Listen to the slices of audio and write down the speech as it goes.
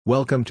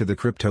Welcome to the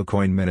Crypto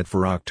Coin Minute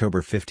for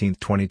October 15,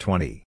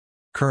 2020.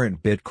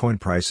 Current Bitcoin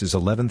price is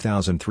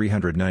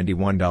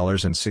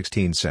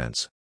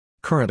 $11,391.16.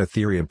 Current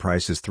Ethereum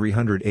price is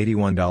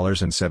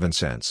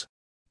 $381.07.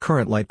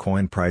 Current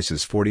Litecoin price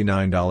is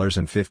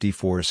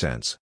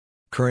 $49.54.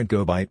 Current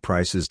GoByte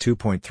price is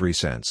 2.3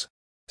 cents.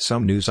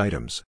 Some news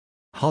items.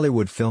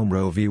 Hollywood film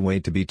Roe v.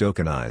 Wade to be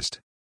tokenized.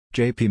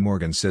 JP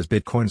Morgan says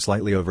Bitcoin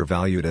slightly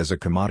overvalued as a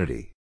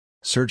commodity.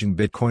 Surging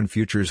Bitcoin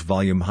futures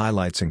volume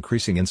highlights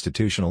increasing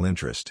institutional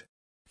interest.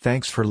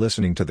 Thanks for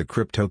listening to the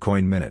Crypto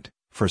Coin Minute.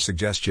 For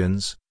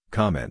suggestions,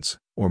 comments,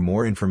 or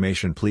more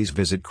information, please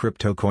visit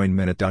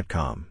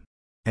cryptocoinminute.com.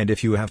 And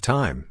if you have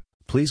time,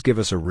 please give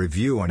us a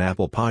review on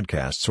Apple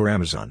Podcasts or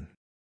Amazon.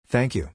 Thank you.